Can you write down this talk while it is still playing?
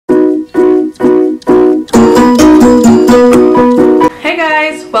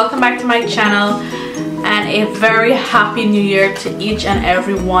guys, welcome back to my channel and a very happy new year to each and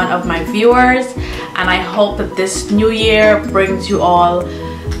every one of my viewers, and I hope that this new year brings you all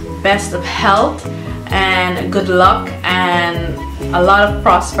best of health and good luck and a lot of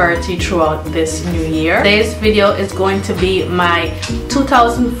prosperity throughout this new year. Today's video is going to be my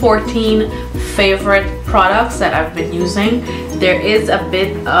 2014 favorite products that I've been using. There is a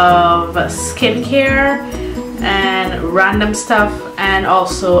bit of skincare and random stuff, and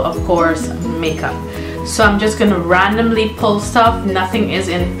also of course makeup. So I'm just gonna randomly pull stuff. Nothing is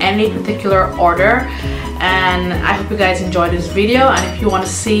in any particular order, and I hope you guys enjoy this video. And if you want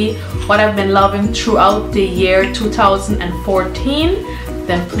to see what I've been loving throughout the year 2014,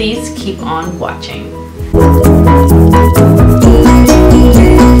 then please keep on watching.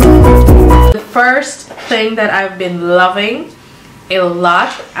 The first thing that I've been loving a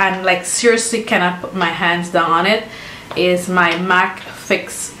lot, and like seriously cannot put my hands down on it, is my MAC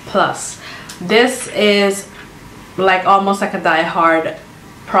Fix Plus. This is like almost like a die-hard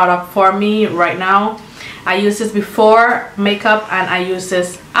product for me right now. I use this before makeup and I use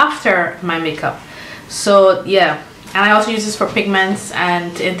this after my makeup. So yeah, and I also use this for pigments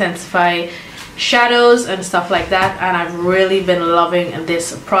and to intensify shadows and stuff like that, and I've really been loving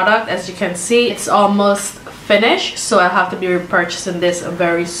this product. As you can see, it's almost finished, so I'll have to be repurchasing this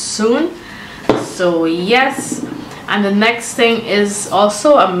very soon. So yes, and the next thing is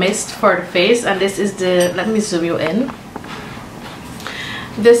also a mist for the face, and this is the, let me zoom you in.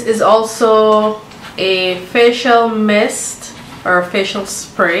 This is also a facial mist or facial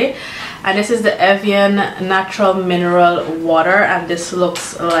spray, and this is the Evian Natural Mineral Water, and this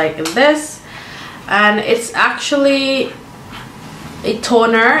looks like this, and it's actually a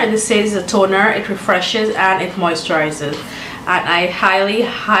toner, and this says a toner. It refreshes and it moisturizes, and I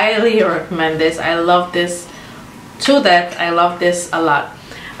highly recommend this. I love this to death. I love this a lot,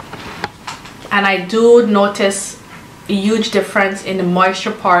 and I do notice a huge difference in the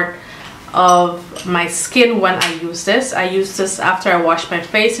moisture part of my skin when I use this. I use this after I wash my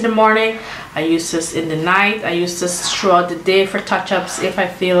face in the morning. I use this in the night. I use this throughout the day for touch-ups if I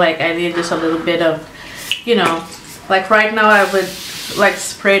feel like I need just a little bit of, you know, like right now I would like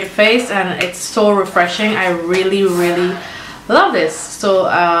spray the face, and it's so refreshing. I really love this. So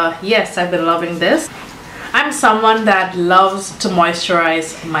yes, I've been loving this. I'm someone that loves to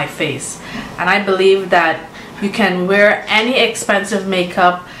moisturize my face, and I believe that you can wear any expensive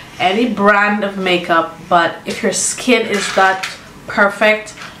makeup, any brand of makeup, but if your skin is that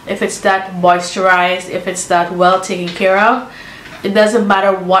perfect, if it's that moisturized, if it's that well taken care of, it doesn't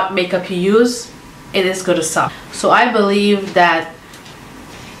matter what makeup you use, it is going to suck. So I believe that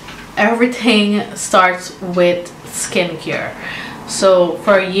everything starts with skincare. So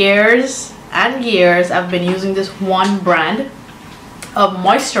for years and years I've been using this one brand of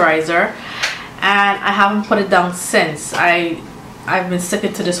moisturizer, and I haven't put it down since. I've been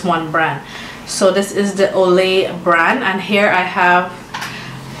sticking to this one brand. So this is the Olay brand, and here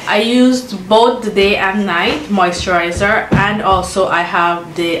I used both the day and night moisturizer, and also I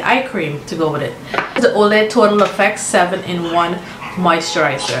have the eye cream to go with it. The Olay Total Effects 7-in-1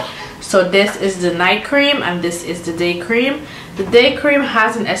 moisturizer. So this is the night cream and this is the day cream. The day cream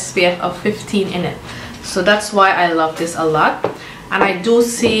has an SPF of 15 in it, so that's why I love this a lot, and I do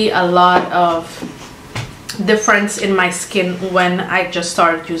see a lot of difference in my skin when I just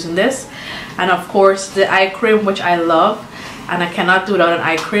started using this. And of course the eye cream, which I love, and I cannot do without an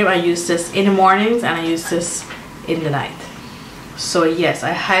eye cream. I use this in the mornings and I use this in the night. So yes,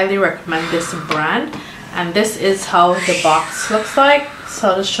 I highly recommend this brand, and this is how the box looks like. So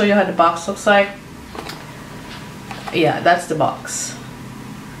I'll just show you how the box looks like. Yeah, that's the box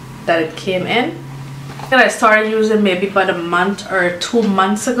that it came in. And I started using maybe about a month or 2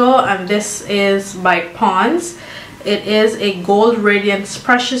 months ago, and this is by Pond's. It is a Gold Radiance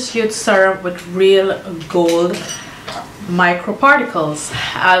Precious Youth Serum with real gold microparticles.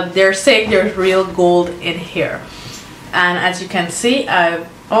 They're saying there's real gold in here, and as you can see, I've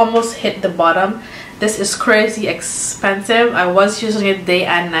almost hit the bottom. This is crazy expensive. I was using it day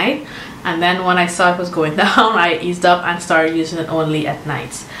and night, and then when I saw it was going down, I eased up and started using it only at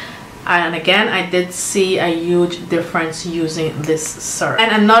nights. And again, I did see a huge difference using this serum.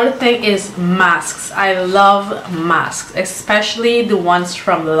 And another thing is masks. I love masks, especially the ones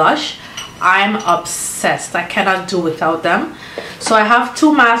from Lush. I'm obsessed. I cannot do without them. So I have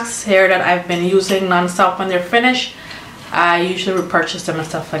 2 masks here that I've been using non-stop. When they're finished, I usually repurchase them and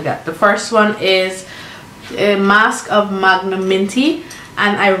stuff like that. The first one is a mask of Magnum Minty,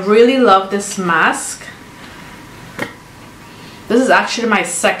 and I really love this mask. This is actually my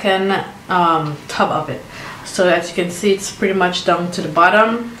second tub of it. So as you can see, it's pretty much down to the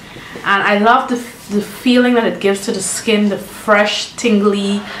bottom. And I love the feeling that it gives to the skin, the fresh,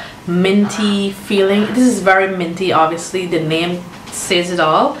 tingly, minty feeling. This is very minty, obviously. The name says it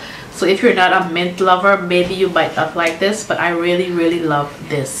all. So if you're not a mint lover, maybe you might not like this, but I really, really love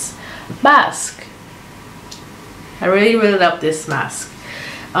this mask. I really, really love this mask.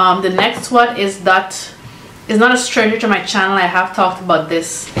 The next one is not a stranger to my channel. I have talked about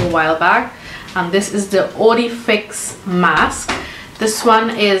this a while back. And this is the Odi Fix mask. This one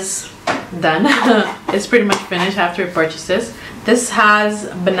is done. It's pretty much finished after I purchased this. This has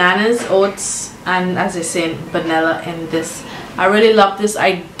bananas, oats, and as I say, vanilla in this. I really love this.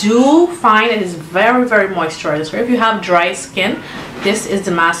 I do find it is very, very moisturizing. So if you have dry skin, this is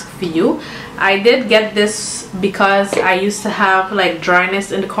the mask for you. I did get this because I used to have like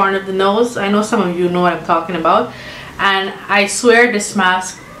dryness in the corner of the nose. I know some of you know what I'm talking about, and I swear this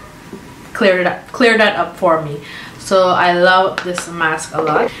mask cleared that up for me. So I love this mask a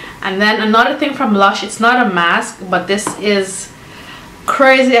lot. And then another thing from Lush, it's not a mask, but this is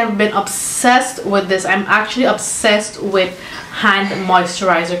crazy. I've been obsessed with this. I'm actually obsessed with hand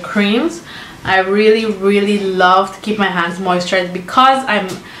moisturizer creams. I really, really love to keep my hands moisturized because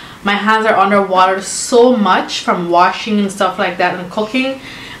my hands are underwater so much from washing and stuff like that and cooking.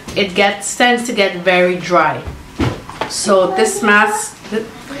 It tends to get very dry. So this mask,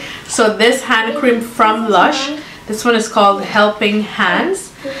 this hand cream from Lush, this one is called Helping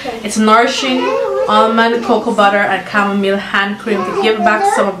Hands. It's nourishing almond, cocoa butter, and chamomile hand cream to give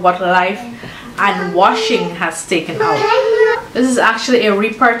back some of what life and washing has taken out. This is actually a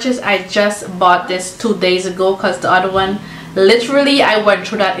repurchase. I just bought this 2 days ago because the other one, literally I went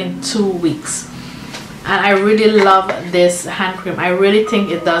through that in 2 weeks. And I really love this hand cream. I really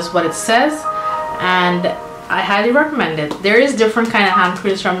think it does what it says, and I highly recommend it. There is different kind of hand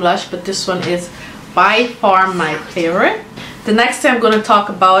creams from Lush, but this one is by far my favorite. The next thing I'm going to talk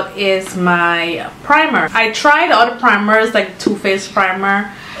about is my primer. I tried other primers like Too Faced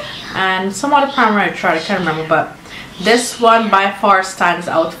primer and some other primer I tried, I can't remember, but this one by far stands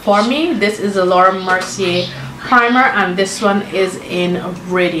out for me. This is a Laura Mercier primer, and this one is in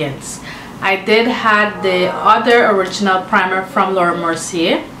Radiance. I did have the other original primer from Laura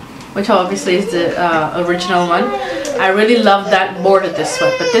Mercier, which obviously is the original one. I really love that more than this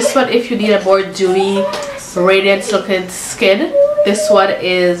one, but this one, if you need a more dewy, radiance looking skin, this one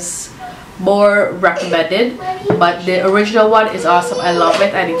is more recommended, but the original one is awesome. I love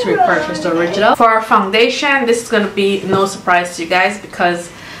it. I need to repurchase the original. For foundation, this is going to be no surprise to you guys because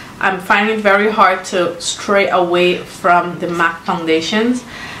I'm finding it very hard to stray away from the MAC foundations,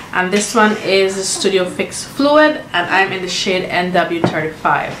 and this one is the Studio Fix Fluid, and I'm in the shade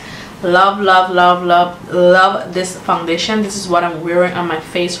NW35. Love, love, love, love, love this foundation. This is what I'm wearing on my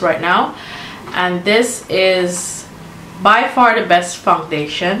face right now, and this is by far the best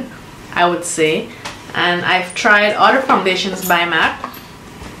foundation, I would say. And I've tried other foundations by MAC,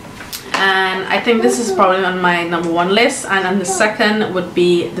 and I think this is probably on my #1 list, and on the second would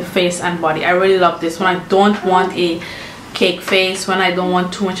be the Face and Body. I really love this one. I don't want a cake face. When I don't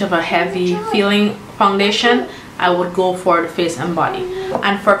want too much of a heavy feeling foundation, I would go for the Face and Body.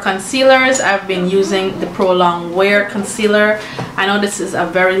 And for concealers, I've been using the Pro Longwear concealer. I know this is a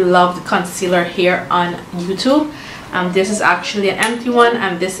very loved concealer here on YouTube. This is actually an empty one,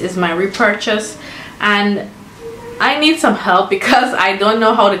 and this is my repurchase, and I need some help because I don't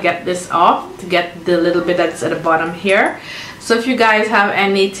know how to get this off, to get the little bit that's at the bottom here. So if you guys have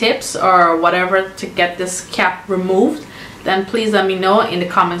any tips or whatever to get this cap removed, then please let me know in the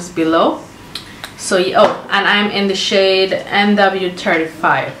comments below. So oh, and I'm in the shade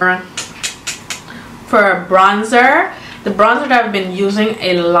NW35. For bronzer, the bronzer that I've been using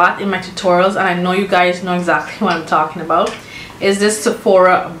a lot in my tutorials, and I know you guys know exactly what I'm talking about, is this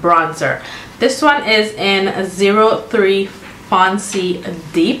Sephora bronzer. This one is in 03 Fonzie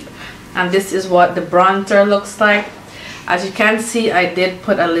Deep, and this is what the bronzer looks like. As you can see, I did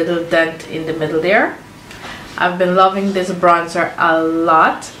put a little dent in the middle there. I've been loving this bronzer a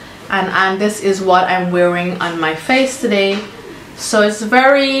lot, and this is what I'm wearing on my face today. So it's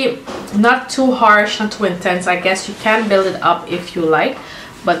very, not too harsh, not too intense. I guess you can build it up if you like,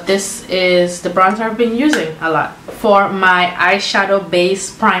 but this is the bronzer I've been using a lot. For my eyeshadow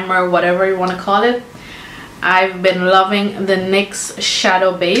base, primer, whatever you want to call it, I've been loving the NYX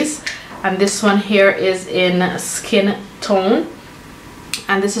shadow base, and this one here is in Skin Tone,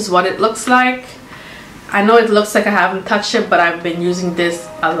 and this is what it looks like. I know it looks like I haven't touched it, but I've been using this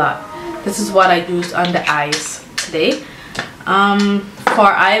a lot. This is what I used on the eyes today. For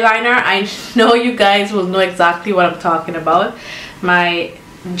eyeliner, I know you guys will know exactly what I'm talking about. My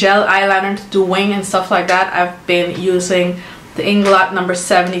gel eyeliner to do wing and stuff like that, I've been using the Inglot number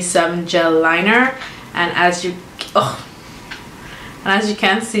 77 gel liner, and as you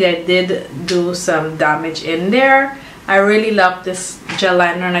can see, I did do some damage in there. I really love this gel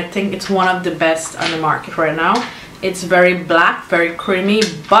liner, and I think it's one of the best on the market right now. It's very black, very creamy,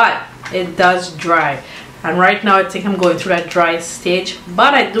 but it does dry, and right now I think I'm going through that dry stage.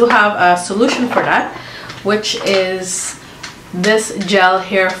 But I do have a solution for that, which is this gel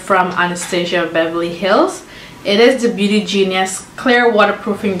here from Anastasia Beverly Hills. It is the Beauty Genius Clear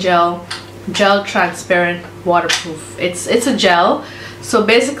Waterproofing Gel Transparent Waterproof. It's a gel, so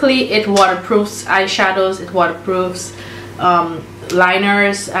basically it waterproofs eyeshadows, it waterproofs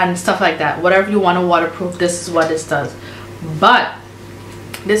liners and stuff like that. Whatever you want to waterproof, this is what this does. But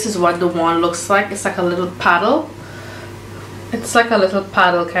this is what the wand looks like. It's like a little paddle. It's like a little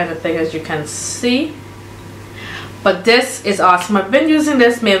paddle kind of thing, as you can see. But this is awesome. I've been using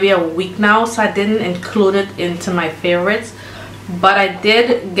this maybe a week now, so I didn't include it into my favorites, but I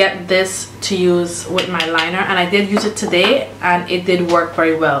did get this to use with my liner, and I did use it today, and it did work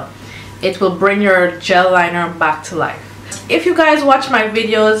very well. It will bring your gel liner back to life. If you guys watch my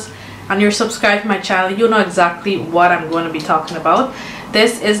videos and you're subscribed to my channel, you know exactly what I'm going to be talking about.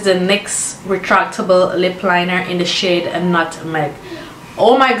 This is the NYX retractable lip liner in the shade Nutmeg.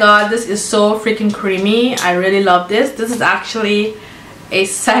 Oh my god, this is so freaking creamy. I really love this. This is actually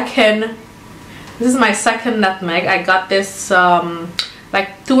this is my second Nutmeg. I got this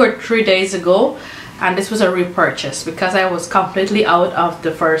like 2 or 3 days ago, and this was a repurchase because I was completely out of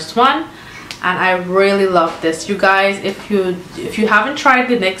the first one, and I really love this. You guys, if you haven't tried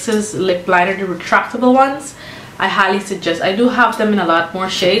the NYX's lip liner, the retractable ones, I highly suggest. I do have them in a lot more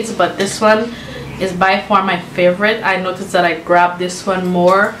shades, but this one is by far my favorite. I noticed that I grabbed this one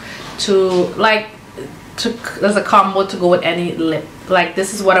more as a combo to go with any lip. Like,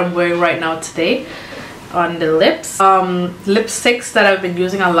 this is what I'm wearing right now today on the lips. Lipsticks that I've been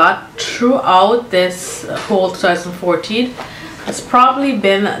using a lot throughout this whole 2014 has probably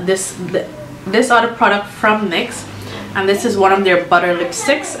been this other product from NYX, and this is one of their butter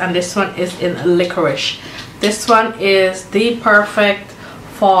lipsticks, and this one is in Licorice. This one is the perfect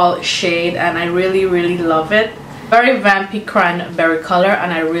fall shade, and I really love it. Very vampy cranberry color,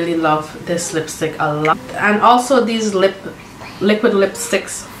 and I really love this lipstick a lot. And also these liquid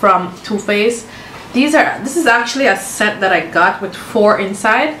lipsticks from Too Faced. This is actually a set that I got with 4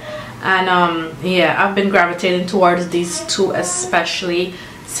 inside, and yeah, I've been gravitating towards these 2 especially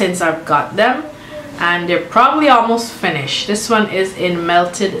since I've got them, and they're probably almost finished. This one is in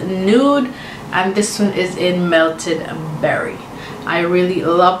Melted Nude, and this one is in Melted Berry. I really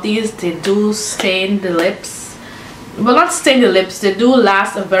love these. They do stain the lips. Well, not stain the lips, they do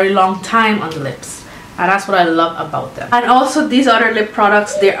last a very long time on the lips, and that's what I love about them. And also these other lip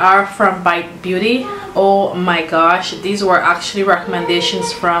products, they are from Bite Beauty. Oh my gosh, these were actually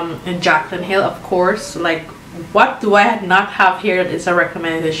recommendations from Jaclyn Hill, of course. Like, what do I not have here that is a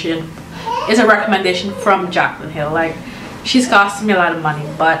recommendation? Is a recommendation from Jaclyn Hill. Like, she's costing me a lot of money,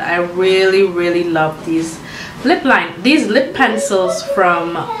 but I really love these these lip pencils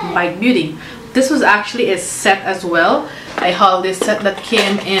from Bite Beauty. This was actually a set as well. I hauled this set that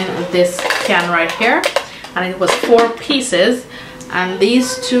came in this can right here, and it was 4 pieces, and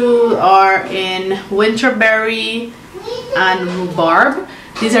these 2 are in Winterberry and Rhubarb.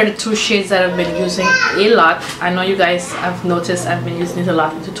 These are the 2 shades that I've been using a lot. I know you guys have noticed I've been using these a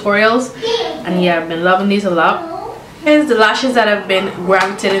lot in tutorials, and yeah, I've been loving these a lot. Here's the lashes that I've been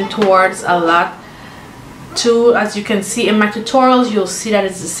gravitating towards a lot too. As you can see in my tutorials, you'll see that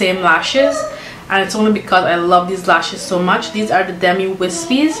it's the same lashes, and it's only because I love these lashes so much. These are the Demi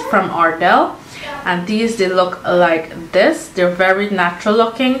Wispies from Ardell, and these, they look like this. They're very natural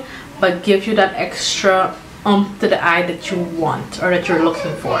looking, but give you that extra to the eye that you want or that you're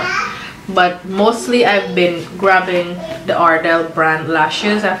looking for. But mostly I've been grabbing the Ardell brand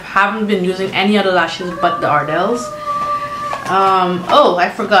lashes. I haven't been using any other lashes but the Ardells. Oh, I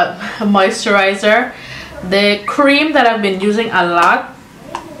forgot a moisturizer. The cream that I've been using a lot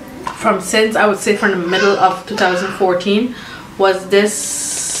since I would say from the middle of 2014 was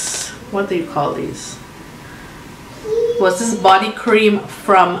this, what do you call these? Was this body cream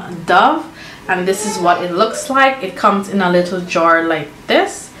from Dove, and this is what it looks like. It comes in a little jar like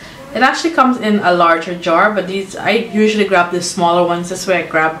this. It actually comes in a larger jar, but these, I usually grab the smaller ones. This way I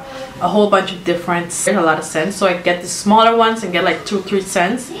grab a whole bunch of different, a lot of scents. So I get the smaller ones and get like 2-3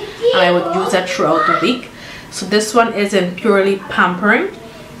 scents, and I would use that throughout the week. So this one is in Purely Pampering,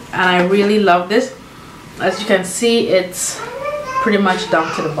 and I really love this. As you can see, it's pretty much down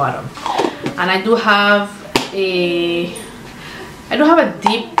to the bottom. And I do have I do have a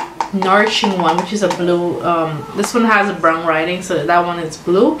deep nourishing one, which is a blue. This one has a brown writing, so that one is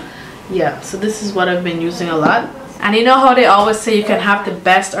blue. Yeah, so this is what I've been using a lot. And you know how they always say you can have the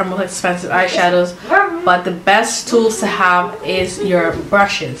best or most expensive eyeshadows, but the best tools to have is your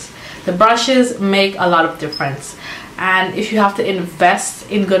brushes. The brushes make a lot of difference, and if you have to invest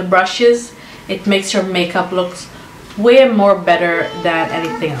in good brushes, it makes your makeup look way more better than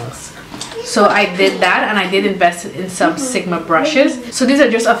anything else. So I did that, and I did invest in some Sigma brushes. So these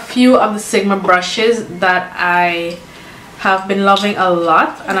are just a few of the Sigma brushes that I have been loving a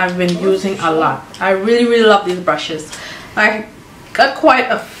lot, and I've been using a lot. I really love these brushes. I got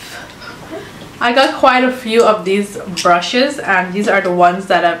quite a few of these brushes, and these are the ones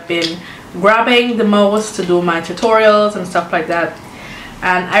that I've been grabbing the most to do my tutorials and stuff like that.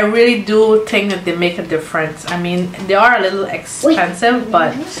 And I really do think that they make a difference. I mean, they are a little expensive,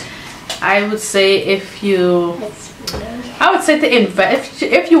 but I would say to invest,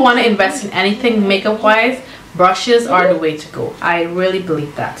 if you want to invest in anything makeup wise, brushes are the way to go. I really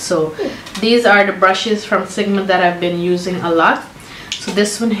believe that. So these are the brushes from Sigma that I've been using a lot. So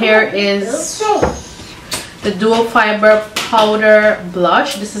this one here is the Dual Fiber Powder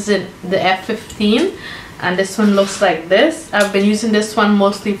Blush. This is in the F15, and this one looks like this. I've been using this one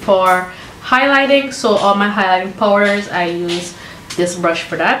mostly for highlighting, so all my highlighting powders I use this brush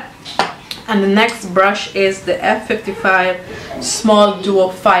for that. And the next brush is the F55 Small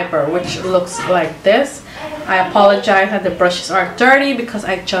Dual Fiber, which looks like this. I apologize that the brushes are dirty because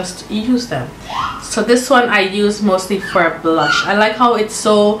I just used them. So this one I use mostly for blush. I like how it's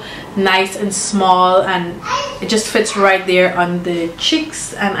so nice and small, and it just fits right there on the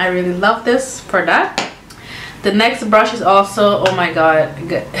cheeks, and I really love this for that. The next brush is also, oh my god,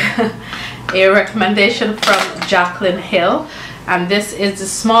 a recommendation from Jaclyn Hill, and this is the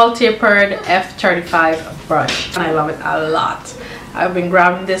small tapered F35 brush, and I love it a lot. I've been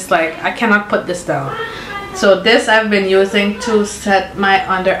grabbing this like I cannot put this down. So this I've been using to set my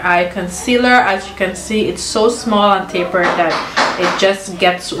under eye concealer. As you can see, it's so small and tapered that it just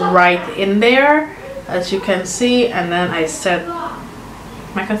gets right in there, as you can see, and then I set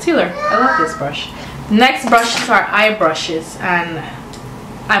my concealer. I love this brush. Next brushes are eye brushes, and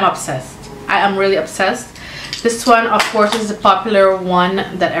I'm obsessed. I am really obsessed. This one, of course, is the popular one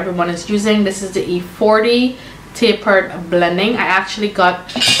that everyone is using. This is the E40 Tapered Blending. I actually got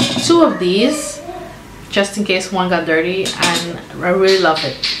two of these just in case one got dirty, and I really love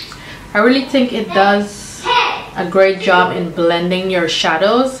it. I really think it does a great job in blending your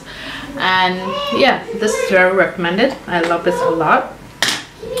shadows, and yeah, this is very recommended. I love this a lot.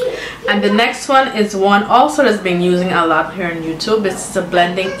 And the next one is one also that's been using a lot here on YouTube. This is a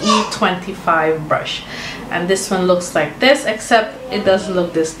blending E25 brush, and this one looks like this, except it doesn't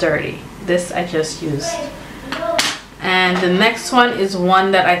look this dirty. This I just used. And the next one is one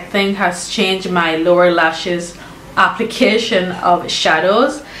that I think has changed my lower lashes application of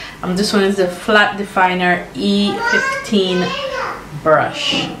shadows. This one is the Flat Definer E15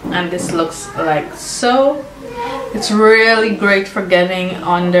 brush, and this looks like so. It's really great for getting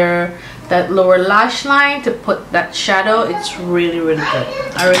under that lower lash line to put that shadow. It's really good.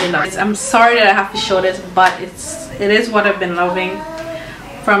 I really love it. I'm sorry that I have to show this, but it is what I've been loving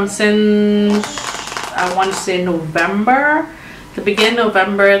from since I want to say November, the beginning of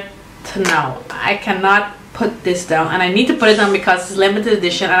November to now. I cannot put this down, and I need to put it down because it's limited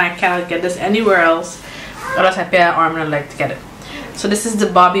edition and I cannot get this anywhere else, or else I pay an arm and a leg to get it. So this is the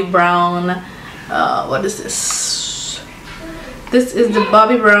Bobbi Brown, what is this? This is the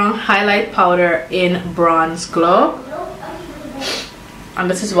Bobbi Brown highlight powder in Bronze Glow, and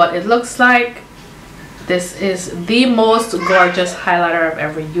this is what it looks like. This is the most gorgeous highlighter I've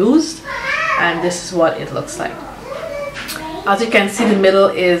ever used, and this is what it looks like. As you can see, the middle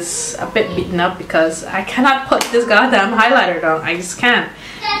is a bit beaten up because I cannot put this goddamn highlighter down. I just can't.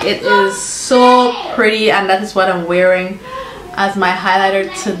 It is so pretty, and that is what I'm wearing as my highlighter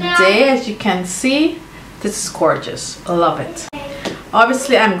today. As you can see, this is gorgeous. I love it.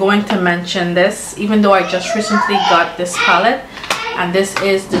 Obviously, I'm going to mention this, even though I just recently got this palette, and this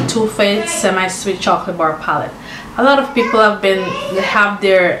is the Too Faced Semi-Sweet Chocolate Bar palette. A lot of people have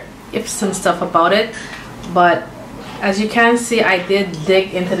their ifs and stuff about it, but as you can see, I did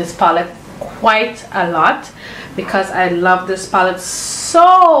dig into this palette quite a lot because I love this palette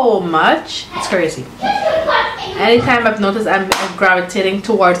so much. It's crazy. Anytime I've noticed I'm gravitating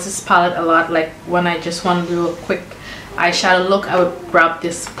towards this palette a lot, like when I just want to do a quick eyeshadow look, I would grab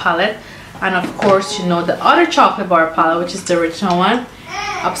this palette. And of course, you know, the other chocolate bar palette, which is the original one.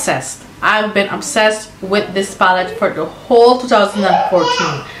 Obsessed. I've been obsessed with this palette for the whole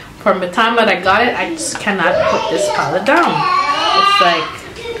 2014. From the time that I got it, I just cannot put this palette down. It's like,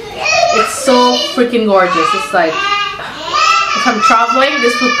 it's so freaking gorgeous. It's like, if I'm traveling,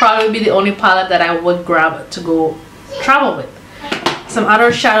 this would probably be the only palette that I would grab to go travel with. Some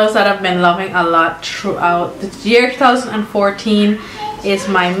other shadows that I've been loving a lot throughout the year 2014 is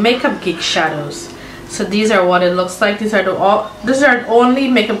my Makeup Geek shadows. So these are what it looks like. These are the only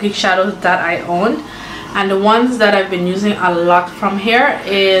Makeup Geek shadows that I own, and the ones that I've been using a lot from here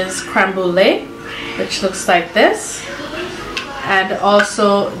is Creme Brulee, which looks like this, and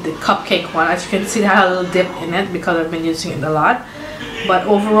also the Cupcake one. As you can see, it had a little dip in it because I've been using it a lot. But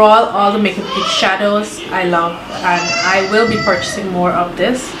overall, all the Makeup Geek shadows I love, and I will be purchasing more of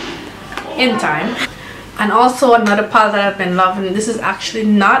this in time. And also another palette that I've been loving, this is actually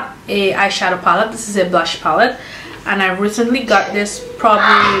not a eyeshadow palette, this is a blush palette, and I recently got this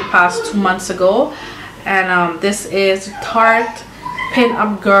probably past 2 months ago, and this is Tarte Pin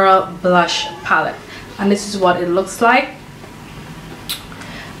Up Girl blush palette, and this is what it looks like.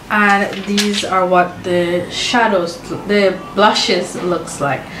 And these are what the shadows, the blushes looks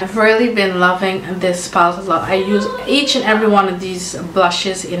like. I've really been loving this palette a lot. I use each and every one of these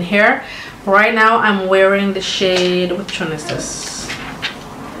blushes in here. Right now I'm wearing the shade, which one is this?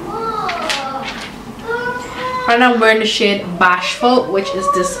 Right now I'm wearing the shade Bashful, which is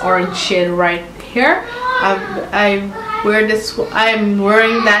this orange shade right here. I'm wearing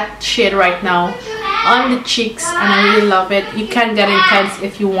that shade right now on the cheeks, and I really love it. You can get intense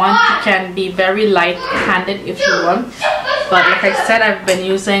if you want, you can be very light-handed if you want, but like I said, I've been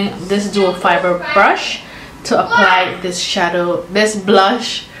using this dual fiber brush to apply this shadow, this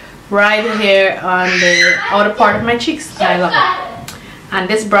blush right here on the outer part of my cheeks, and I love it. And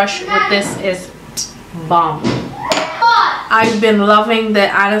this brush with this is bomb. I've been loving the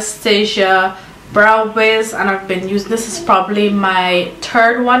Anastasia Brow Wiz, and I've been using, this is probably my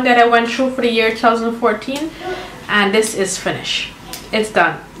third one that I went through for the year 2014, and this is finished. It's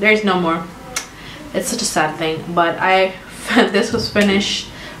done. There's no more. It's such a sad thing, but this was finished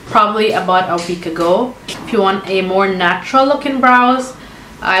probably about a week ago. If you want a more natural looking brows,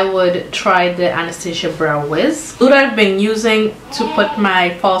 I would try the Anastasia Brow Wiz. What I've been using to put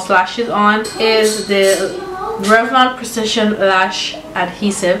my false lashes on is the Revlon Precision Lash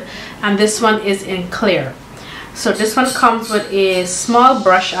Adhesive, and this one is in clear. So this one comes with a small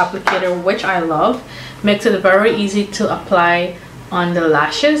brush applicator, which I love. Makes it very easy to apply on the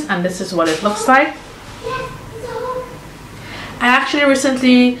lashes, and this is what it looks like. I actually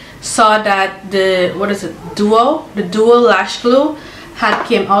recently saw that the Duo Lash Glue had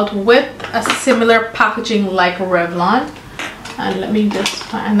came out with a similar packaging like Revlon, and let me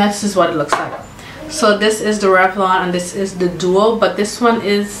just, and this is what it looks like. So this is the Revlon and this is the Duo, but this one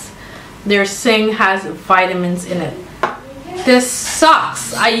is, they're saying has vitamins in it. This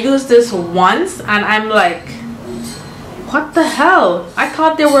sucks. I used this once and I'm like, what the hell? I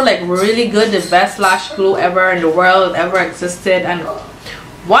thought they were like really good, the best lash glue ever in the world, ever existed, and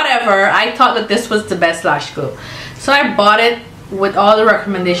whatever. I thought that this was the best lash glue. So I bought it with all the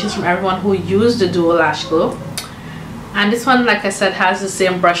recommendations from everyone who used the Duo Lash Glue. And this one, like I said, has the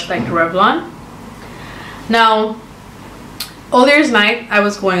same brush like the Revlon. Now, earlier night I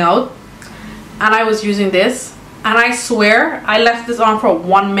was going out and I was using this, and I swear I left this on for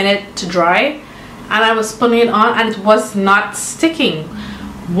 1 minute to dry, and I was putting it on and it was not sticking.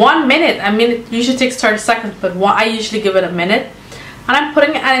 1 minute. I mean, it usually takes 30 seconds, but I usually give it a minute, and I'm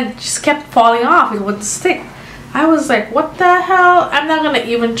putting it and it just kept falling off. It wouldn't stick. I was like, what the hell? I'm not gonna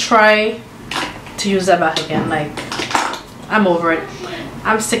even try to use that back again. Like, I'm over it.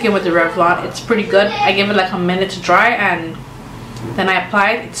 I'm sticking with the Revlon. It's pretty good. I give it like a minute to dry and then I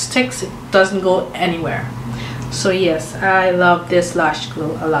apply it. It sticks. It doesn't go anywhere. So yes, I love this lash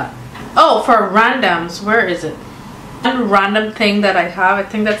glue a lot. Oh, for randoms, where is it? One random thing that I have. I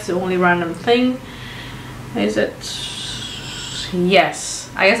think that's the only random thing. Is it? Yes.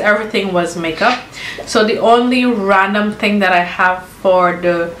 I guess everything was makeup. So the only random thing that I have for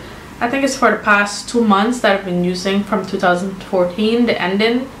the, I think it's for the past 2 months that I've been using from 2014, the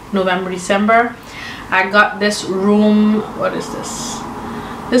ending, November, December. I got this room, what is this?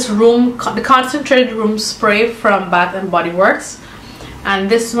 This room, the concentrated room spray from Bath and Body Works. And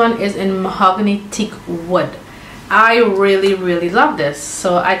this one is in mahogany teak wood. I really, really love this.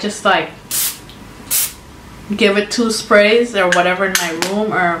 So I just like give it 2 sprays or whatever in my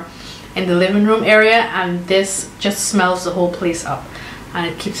room or in the living room area, and this just smells the whole place up. And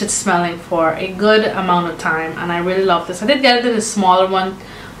it keeps it smelling for a good amount of time, and I really love this. I did get it in the smaller one,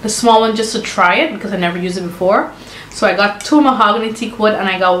 the small one, just to try it because I never used it before. So I got 2 mahogany teak wood and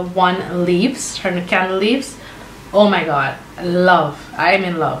I got 1 leaves from the candle leaves. Oh my god, I am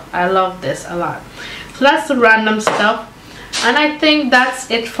in love. I love this a lot. So that's the random stuff. And I think that's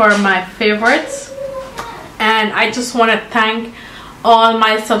it for my favorites. And I just want to thank all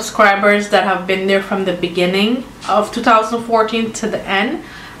my subscribers that have been there from the beginning of 2014 to the end.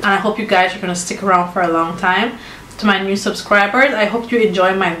 And I hope you guys are going to stick around for a long time. To my new subscribers, I hope you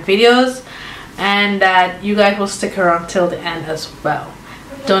enjoy my videos and that you guys will stick around till the end as well.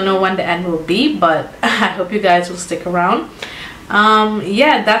 Don't know when the end will be, but I hope you guys will stick around.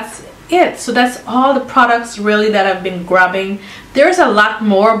 Yeah, that's it. So that's all the products really that I've been grabbing. There's a lot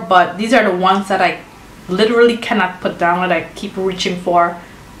more, but these are the ones that I literally cannot put down, that I keep reaching for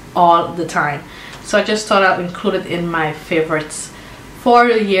all the time. So I just thought I'll include it in my favorites for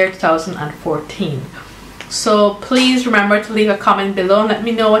the year 2014. So please remember to leave a comment below and let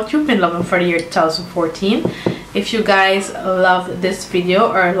me know what you've been loving for the year 2014. If you guys love this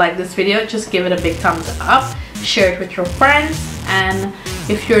video or like this video, just give it a big thumbs up, share it with your friends, and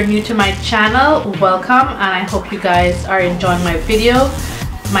if you're new to my channel, welcome, and I hope you guys are enjoying my videos,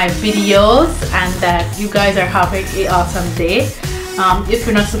 and that you guys are having an awesome day. If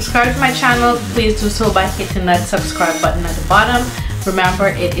you're not subscribed to my channel, please do so by hitting that subscribe button at the bottom. Remember,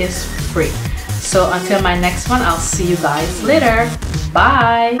 it is free. So until my next one, I'll see you guys later.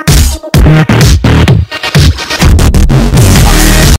 Bye.